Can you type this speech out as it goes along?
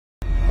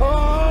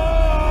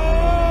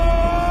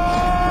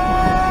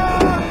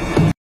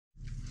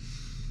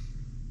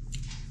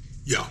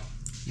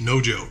no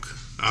joke,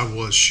 I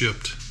was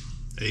shipped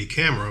a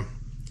camera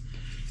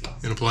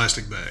in a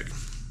plastic bag.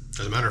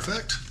 As a matter of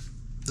fact,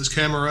 this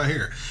camera right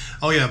here.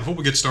 Oh yeah, before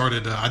we get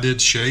started, I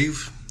did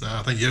shave,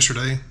 I think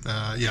yesterday.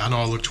 Yeah, I know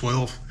I look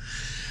 12,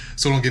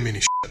 so don't give me any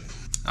shit.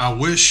 I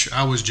wish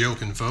I was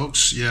joking,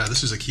 folks. Yeah,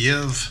 this is a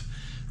KIEV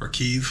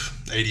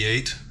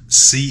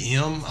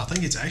 88CM. I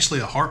think it's actually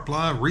a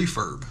Heartfly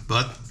refurb,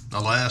 but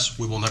alas,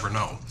 we will never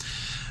know.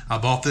 I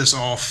bought this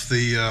off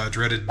the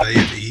dreaded Bay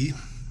of E.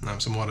 I'm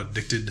somewhat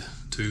addicted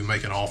to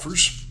making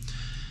offers.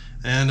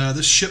 And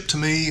this shipped to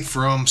me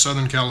from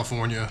Southern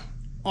California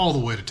all the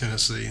way to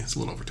Tennessee. It's a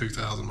little over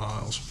 2,000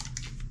 miles.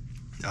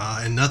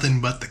 And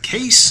nothing but the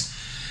case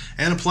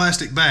and a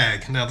plastic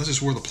bag. Now this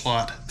is where the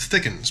plot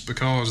thickens,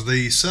 because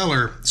the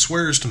seller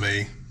swears to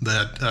me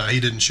that he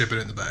didn't ship it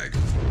in the bag.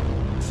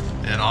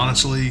 And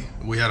honestly,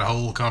 we had a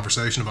whole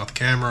conversation about the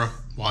camera,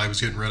 why he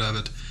was getting rid of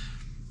it.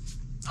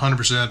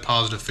 100%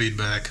 positive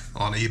feedback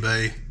on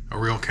eBay, a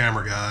real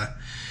camera guy.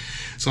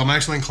 So I'm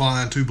actually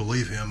inclined to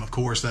believe him. Of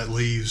course, that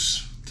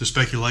leaves to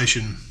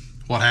speculation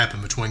what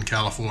happened between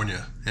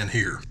California and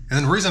here.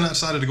 And the reason I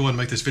decided to go ahead and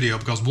make this video,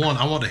 because one,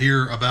 I want to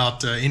hear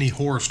about any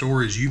horror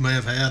stories you may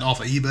have had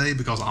off of eBay,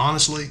 because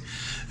honestly,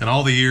 in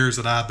all the years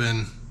that I've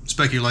been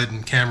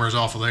speculating cameras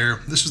off of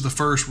there, this is the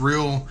first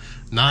real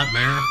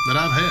nightmare that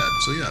I've had.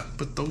 So yeah,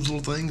 put those little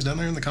things down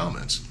there in the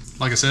comments.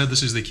 Like I said,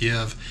 this is the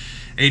KIEV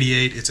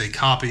 88. It's a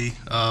copy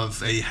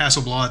of a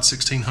Hasselblad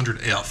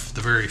 1600F,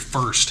 the very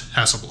first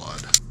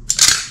Hasselblad.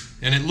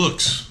 And it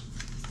looks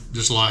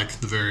just like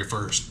the very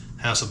first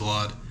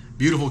Hasselblad.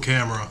 Beautiful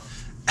camera.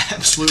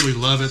 Absolutely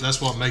love it. That's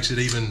what makes it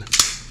even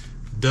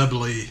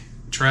doubly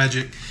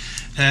tragic. It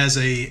has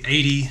a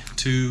 80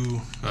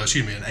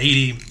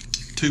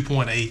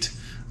 2.8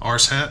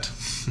 RSAT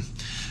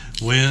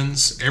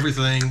lens.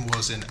 Everything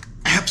was in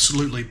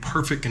absolutely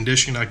perfect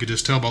condition. I could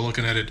just tell by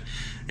looking at it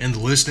in the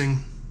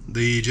listing.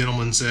 The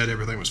gentleman said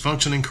everything was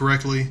functioning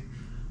correctly.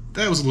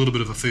 That was a little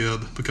bit of a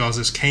fib, because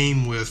this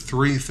came with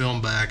 3 film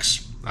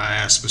backs. I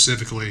asked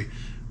specifically,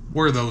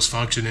 were those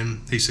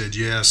functioning? He said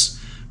yes.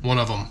 One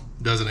of them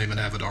doesn't even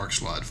have a dark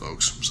slide,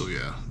 folks. So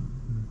yeah,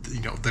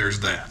 you know,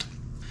 there's that.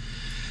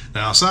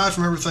 Now, aside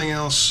from everything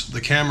else, the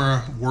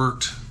camera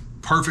worked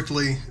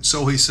perfectly,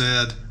 so he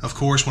said. Of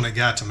course, when it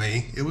got to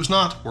me, it was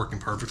not working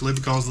perfectly,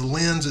 because the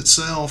lens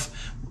itself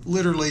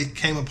literally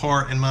came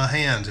apart in my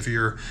hands. If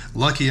you're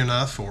lucky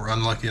enough or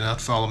unlucky enough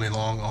to follow me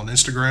along on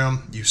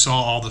Instagram, you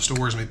saw all the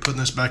stories of me putting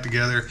this back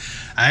together.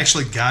 I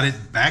actually got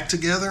it back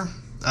together.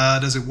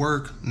 Does it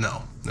work?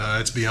 No.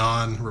 It's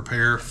beyond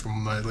repair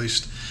from at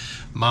least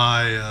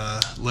my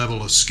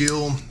level of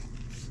skill.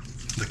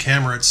 The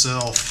camera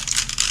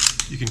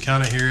itself, you can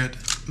kind of hear it.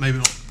 Maybe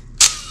don't.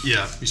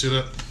 Yeah, you see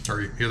that?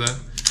 Or you hear that?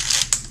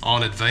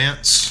 On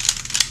advance,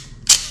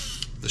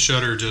 the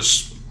shutter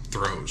just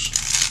throws.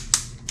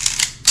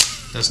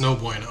 That's no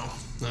bueno.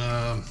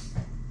 Like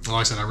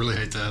I said, I really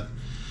hate that,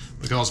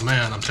 because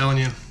man, I'm telling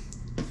you,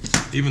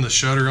 even the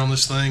shutter on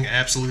this thing,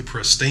 absolutely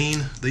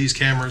pristine. These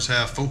cameras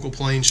have focal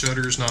plane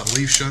shutters, not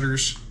leaf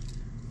shutters.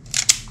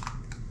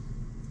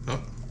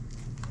 Oh.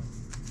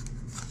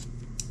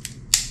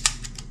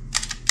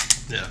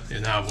 Yeah,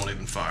 and now it won't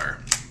even fire.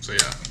 So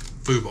yeah,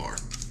 foobar.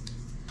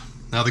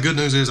 Now the good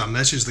news is I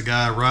messaged the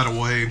guy right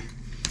away,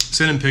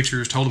 sent him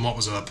pictures, told him what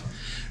was up,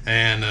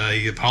 and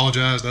he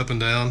apologized up and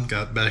down,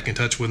 got back in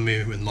touch with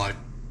me in like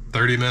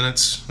 30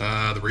 minutes.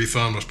 The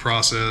refund was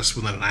processed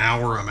within an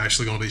hour. I'm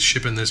actually going to be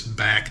shipping this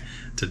back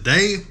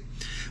today,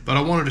 but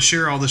I wanted to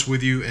share all this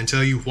with you and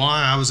tell you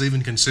why I was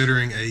even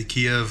considering a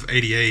KIEV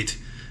 88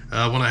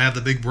 when I had the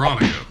Big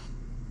Bronica.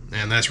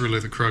 And that's really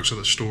the crux of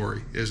the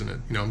story, isn't it?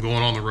 You know, I'm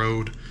going on the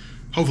road.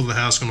 Hopefully the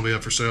house is going to be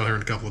up for sale here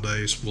in a couple of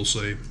days. We'll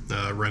see.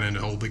 Ran into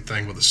a whole big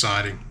thing with the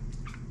siding.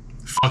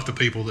 Fuck the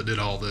people that did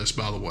all this,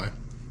 by the way.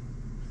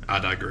 I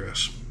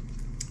digress.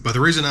 But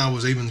the reason I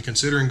was even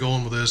considering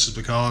going with this is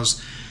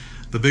because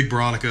the Big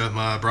Bronica,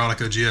 my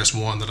Bronica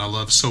GS-1 that I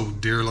love so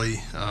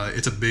dearly,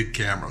 it's a big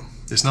camera.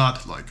 It's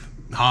not like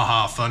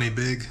haha funny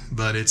big,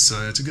 but it's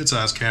a good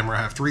sized camera.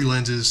 I have 3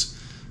 lenses,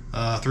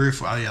 3 or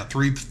 4, yeah,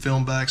 3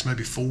 film backs,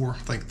 maybe 4, I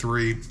think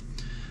 3.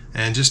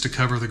 And just to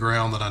cover the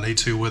ground that I need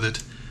to with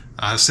it,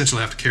 I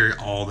essentially have to carry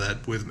all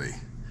that with me.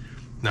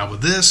 Now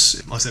with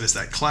this, like I said, it's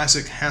that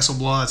classic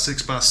Hasselblad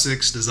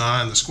 6x6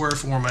 design, the square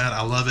format.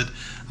 I love it.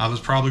 I was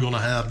probably going to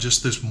have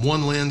just this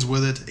one lens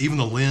with it. Even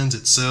the lens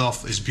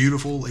itself is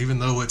beautiful. Even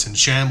though it's in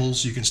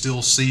shambles, you can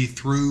still see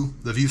through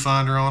the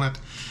viewfinder on it.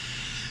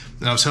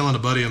 And I was telling a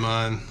buddy of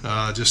mine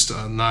just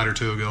a night or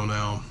 2 ago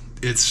now,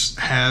 it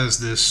has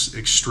this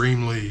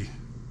extremely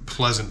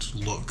pleasant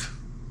look.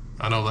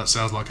 I know that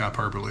sounds like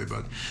hyperbole,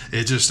 but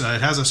it just it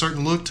has a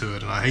certain look to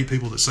it, and I hate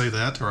people that say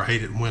that, or I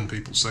hate it when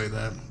people say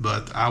that.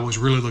 But I was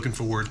really looking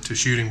forward to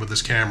shooting with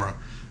this camera,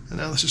 and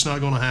now that's just not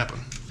going to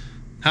happen.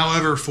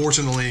 However,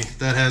 fortunately,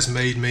 that has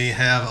made me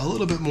have a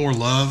little bit more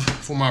love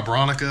for my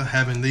Bronica,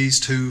 having these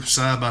two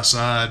side by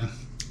side,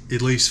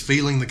 at least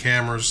feeling the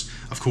cameras.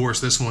 Of course,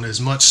 this one is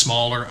much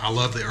smaller. I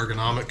love the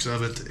ergonomics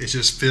of it. It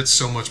just fits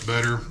so much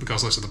better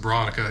because, like I said, the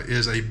Bronica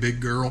is a big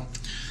girl.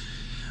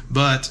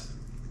 But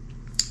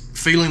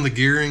feeling the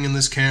gearing in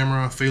this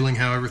camera, feeling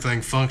how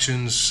everything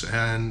functions,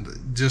 and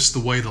just the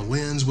way the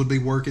lens would be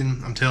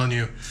working, I'm telling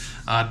you,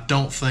 I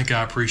don't think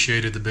I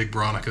appreciated the Big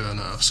Bronica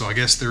enough. So I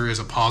guess there is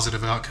a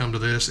positive outcome to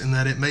this in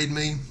that it made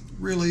me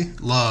really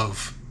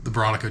love the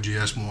Bronica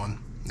GS-1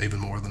 even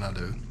more than I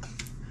do.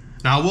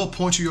 Now I will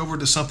point you over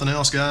to something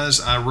else,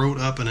 guys. I wrote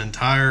up an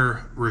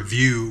entire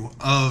review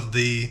of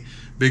the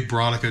Big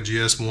Bronica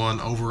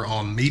GS-1 over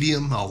on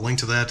Medium. I'll link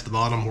to that at the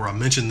bottom where I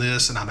mentioned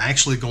this, and I'm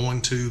actually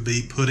going to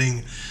be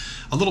putting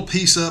a little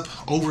piece up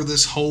over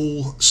this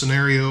whole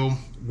scenario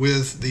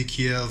with the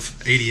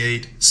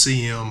KIEV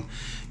 88CM,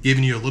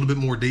 giving you a little bit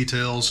more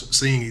details,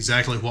 seeing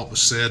exactly what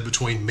was said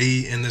between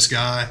me and this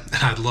guy,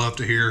 and I'd love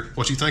to hear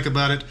what you think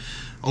about it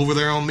over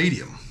there on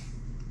Medium.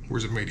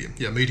 Where's it, Medium?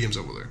 Yeah, Medium's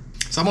over there.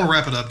 So I'm gonna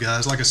wrap it up,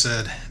 guys. Like I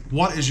said,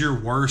 what is your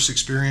worst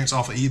experience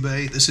off of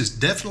eBay? This is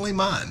definitely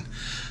mine.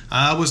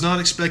 I was not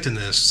expecting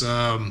this.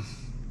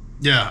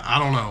 Yeah, I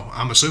don't know.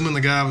 I'm assuming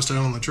the guy was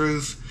telling the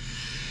truth.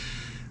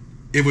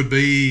 It would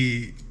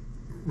be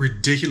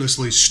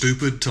ridiculously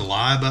stupid to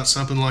lie about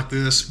something like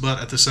this, but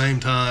at the same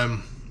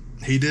time,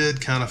 he did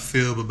kind of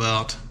fib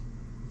about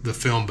the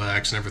film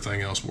backs and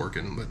everything else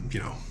working, but you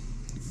know,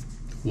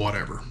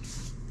 whatever.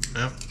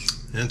 Yeah.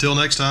 Until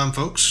next time,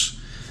 folks,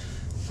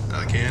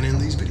 I can end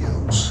these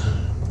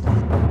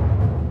videos.